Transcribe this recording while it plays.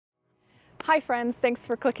Hi friends, thanks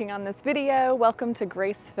for clicking on this video. Welcome to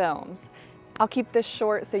Grace Films. I'll keep this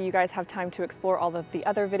short so you guys have time to explore all of the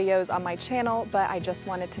other videos on my channel, but I just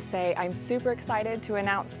wanted to say I'm super excited to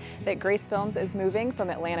announce that Grace Films is moving from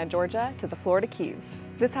Atlanta, Georgia to the Florida Keys.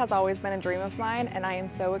 This has always been a dream of mine, and I am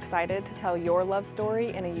so excited to tell your love story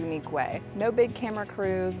in a unique way. No big camera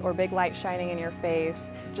crews or big light shining in your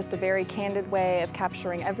face, just a very candid way of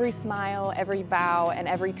capturing every smile, every vow, and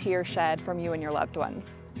every tear shed from you and your loved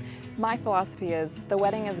ones. My philosophy is, the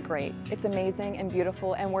wedding is great. It's amazing and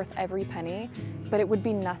beautiful and worth every penny, but it would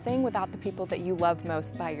be nothing without the people that you love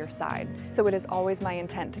most by your side. So it is always my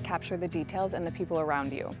intent to capture the details and the people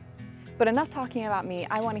around you. But enough talking about me,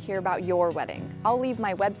 I want to hear about your wedding. I'll leave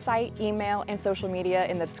my website, email, and social media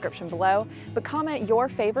in the description below, but comment your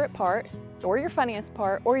favorite part, or your funniest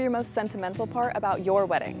part, or your most sentimental part about your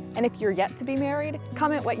wedding. And if you're yet to be married,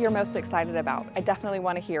 comment what you're most excited about. I definitely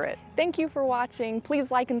want to hear it. Thank you for watching. Please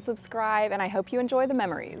like and subscribe, and I hope you enjoy the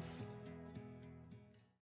memories.